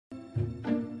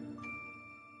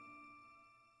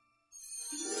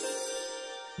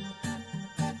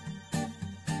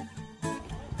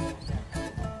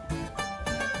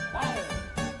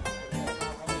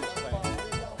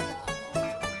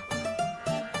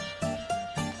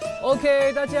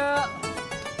OK， 大家。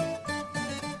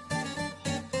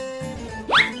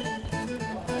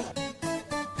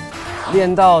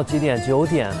练到几点？9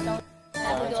点。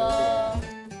差不多。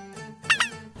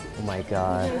Oh my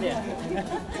god！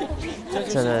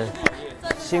 真的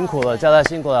辛苦了，教练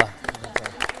辛苦了。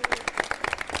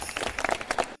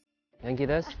元気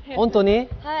です。本当に？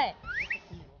はい。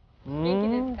元気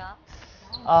ですか？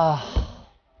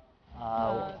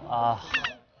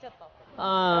ちょっと。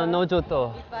no ちょっ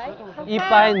と。いっ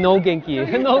ぱい no 元気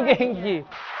no 元気。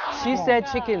She said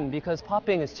chicken because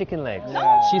popping is chicken legs.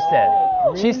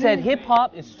 She said hip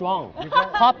hop is strong.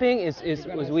 Popping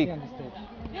was weak. I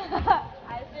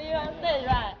see you on stage,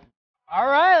 right? All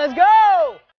right, let's go.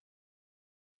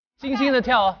 轻轻的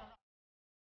跳啊。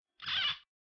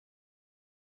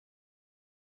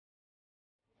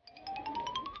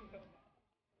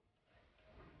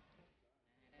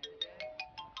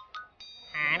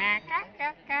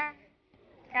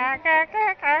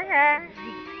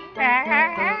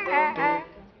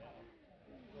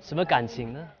什么感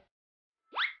情呢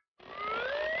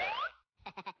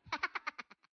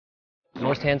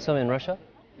 ？Most handsome in Russia?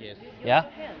 Yes. Yeah?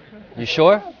 You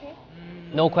sure?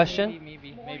 No question?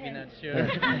 Maybe not sure.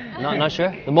 Not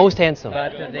sure? The most handsome.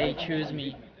 But they choose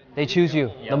me. They choose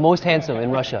you. Yeah. The most handsome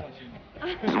in Russia.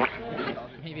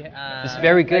 Maybe. It's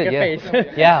very good. Like a Yeah.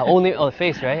 face. Yeah. Only the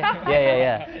face, right?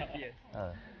 Yeah.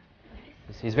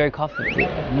 He's very confident.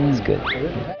 It's good.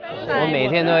 我每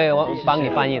天都会帮你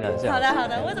翻译的，这样。好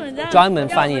的，为什么这样？专门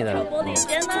翻译的。播领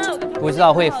先呢？不知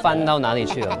道会翻到哪里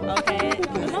去了。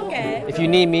OK. If you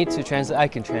need me to translate, I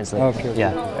can translate. Okay.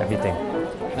 Yeah, everything.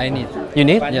 I need. You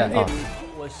need? Yeah.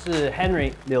 我是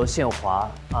Henry 刘宪华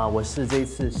啊，我是这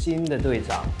次新的队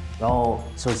长。然后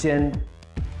首先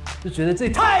就觉得这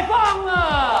太棒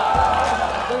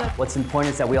了。What's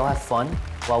important is that we all have fun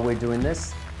while we're doing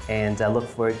this, and I look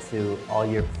forward to all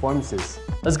your performances.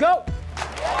 Let's go!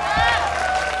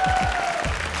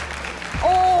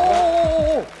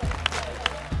 Oh!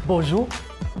 Bonjour.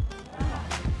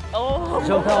 Oh.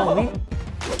 Je m'appelle Henri.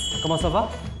 Comment ça va?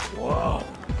 Wow.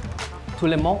 Tout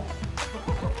le monde?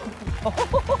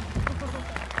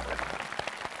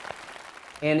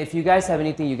 And if you guys have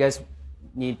anything you guys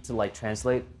need to like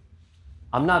translate,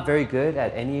 I'm not very good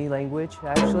at any language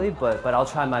actually, but I'll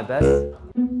try my best.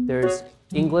 There's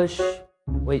English.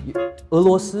 Wait, 俄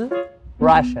罗斯?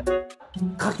 Russia.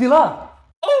 Как дела?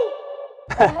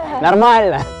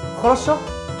 Нормально. Хорошо?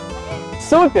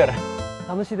 Супер.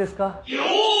 楽しいですか?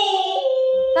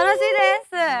 楽しいで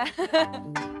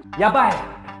す。やばい.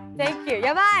 Thank you.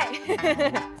 やばい。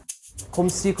Comme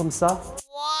ci, comme ça.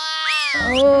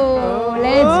 Oh,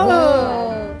 let's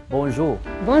go. Bonjour.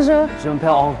 Bonjour. Je m'appelle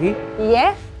Henri.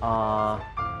 Yeah.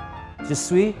 Je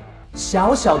suis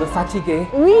小小的 fatigué.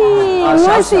 Oui,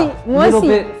 moi aussi. Moi Little aussi.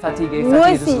 bit fatigué. Moi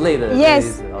Fatigué 就是 aussi. 累的。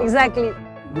 Yes, exactly.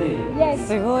 累的。 Yes.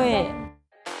 すごい。